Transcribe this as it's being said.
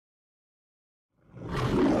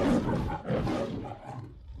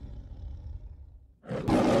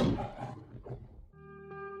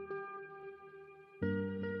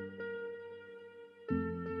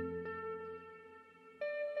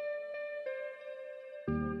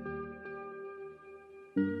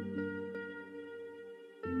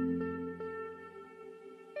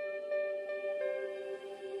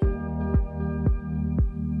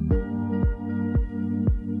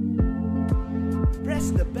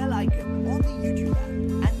bell icon on the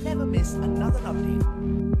YouTube app and never miss another update.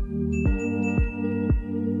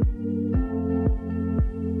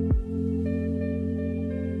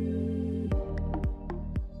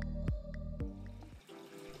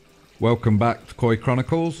 Welcome back to Koi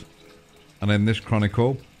Chronicles, and in this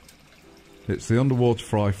chronicle it's the underwater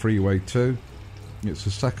Fry Freeway 2. It's the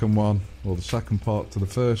second one, or the second part to the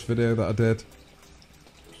first video that I did.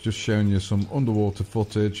 Just showing you some underwater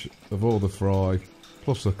footage of all the fry,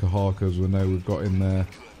 plus the kahakas we know we've got in there.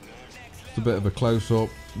 Just a bit of a close-up,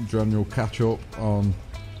 general catch-up on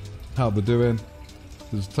how they're doing.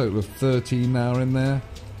 There's a total of 13 now in there.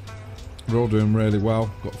 They're all doing really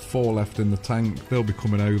well. Got 4 left in the tank. They'll be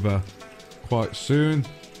coming over quite soon.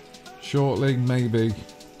 Shortly, maybe.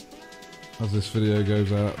 As this video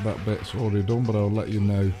goes out, that bit's already done, but I'll let you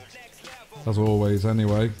know as always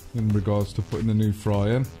anyway, in regards to putting the new fry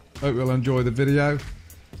in. Hope you'll enjoy the video.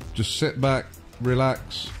 Just sit back,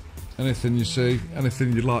 relax. Anything you see,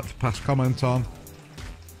 anything you'd like to pass comment on,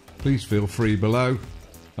 please feel free below,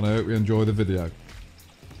 and I hope you enjoy the video.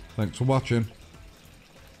 Thanks for watching.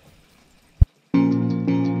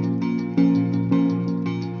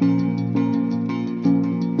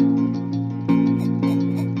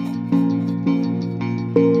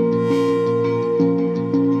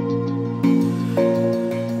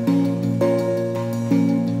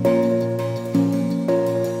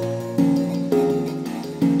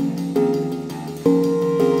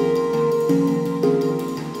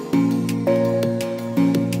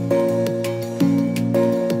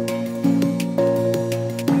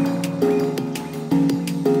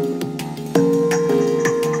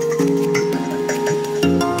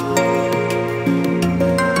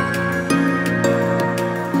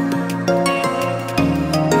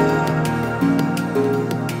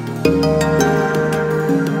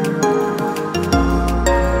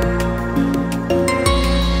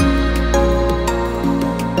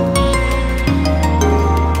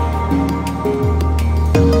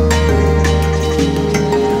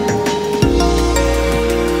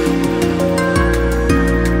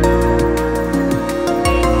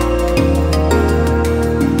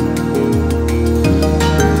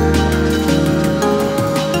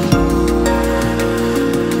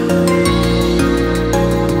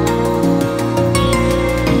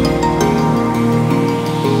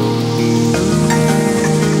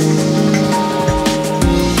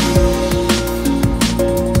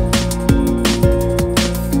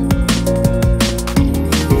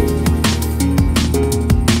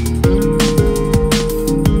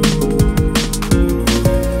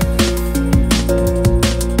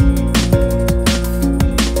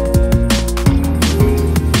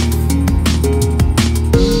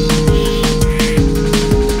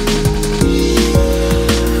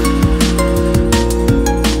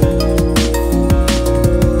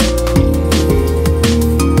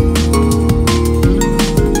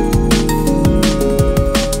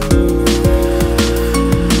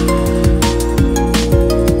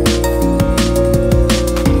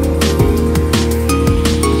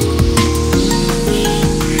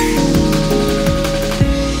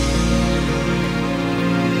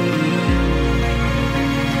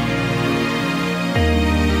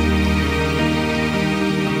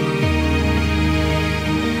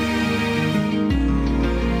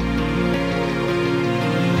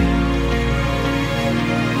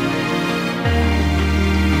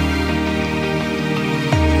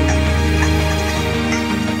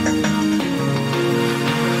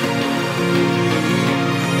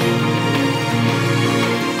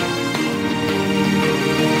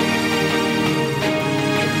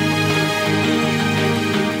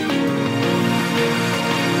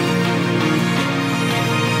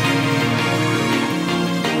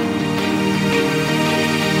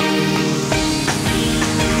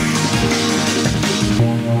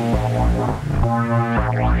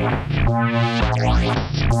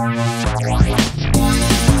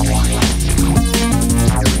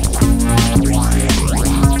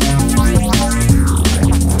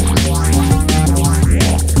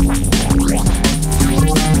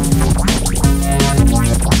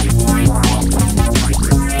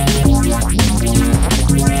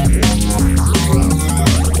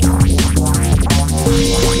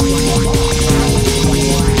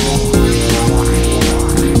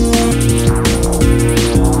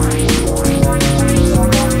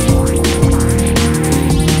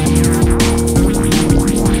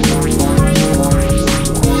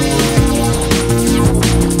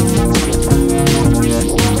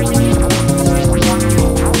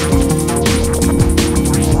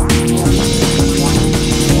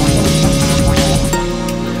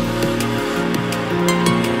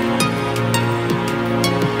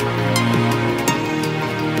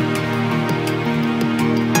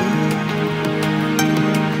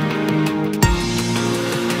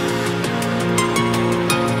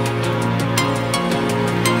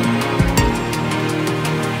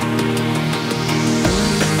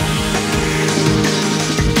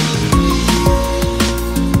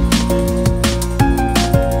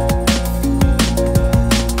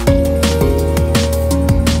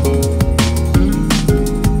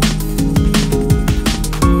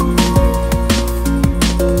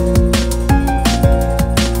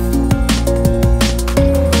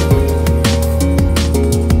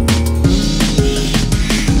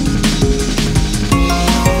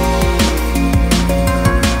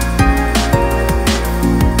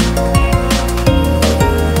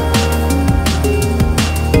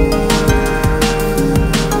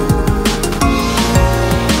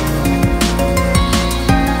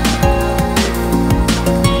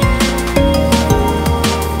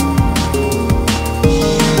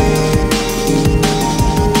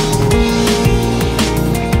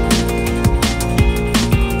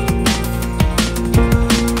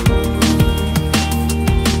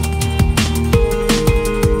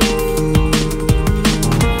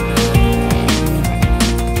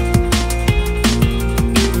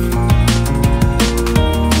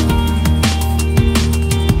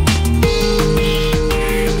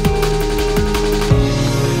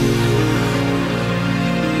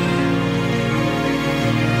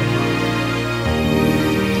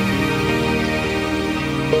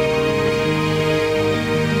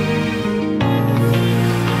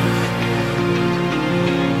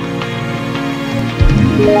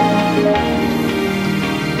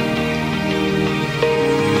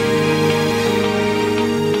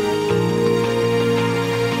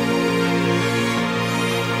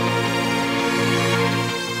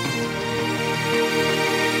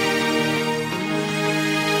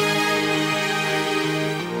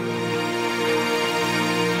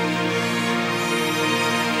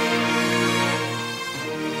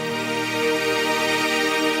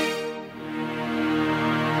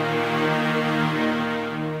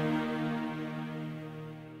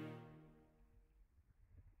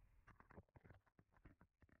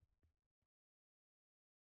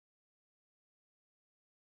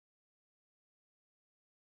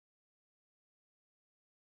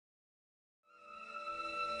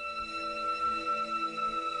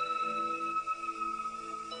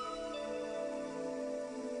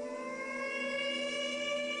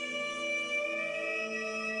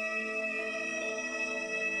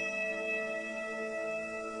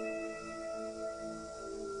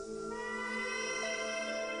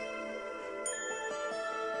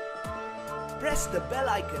 Press the bell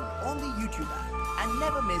icon on the YouTube app and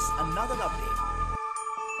never miss another update.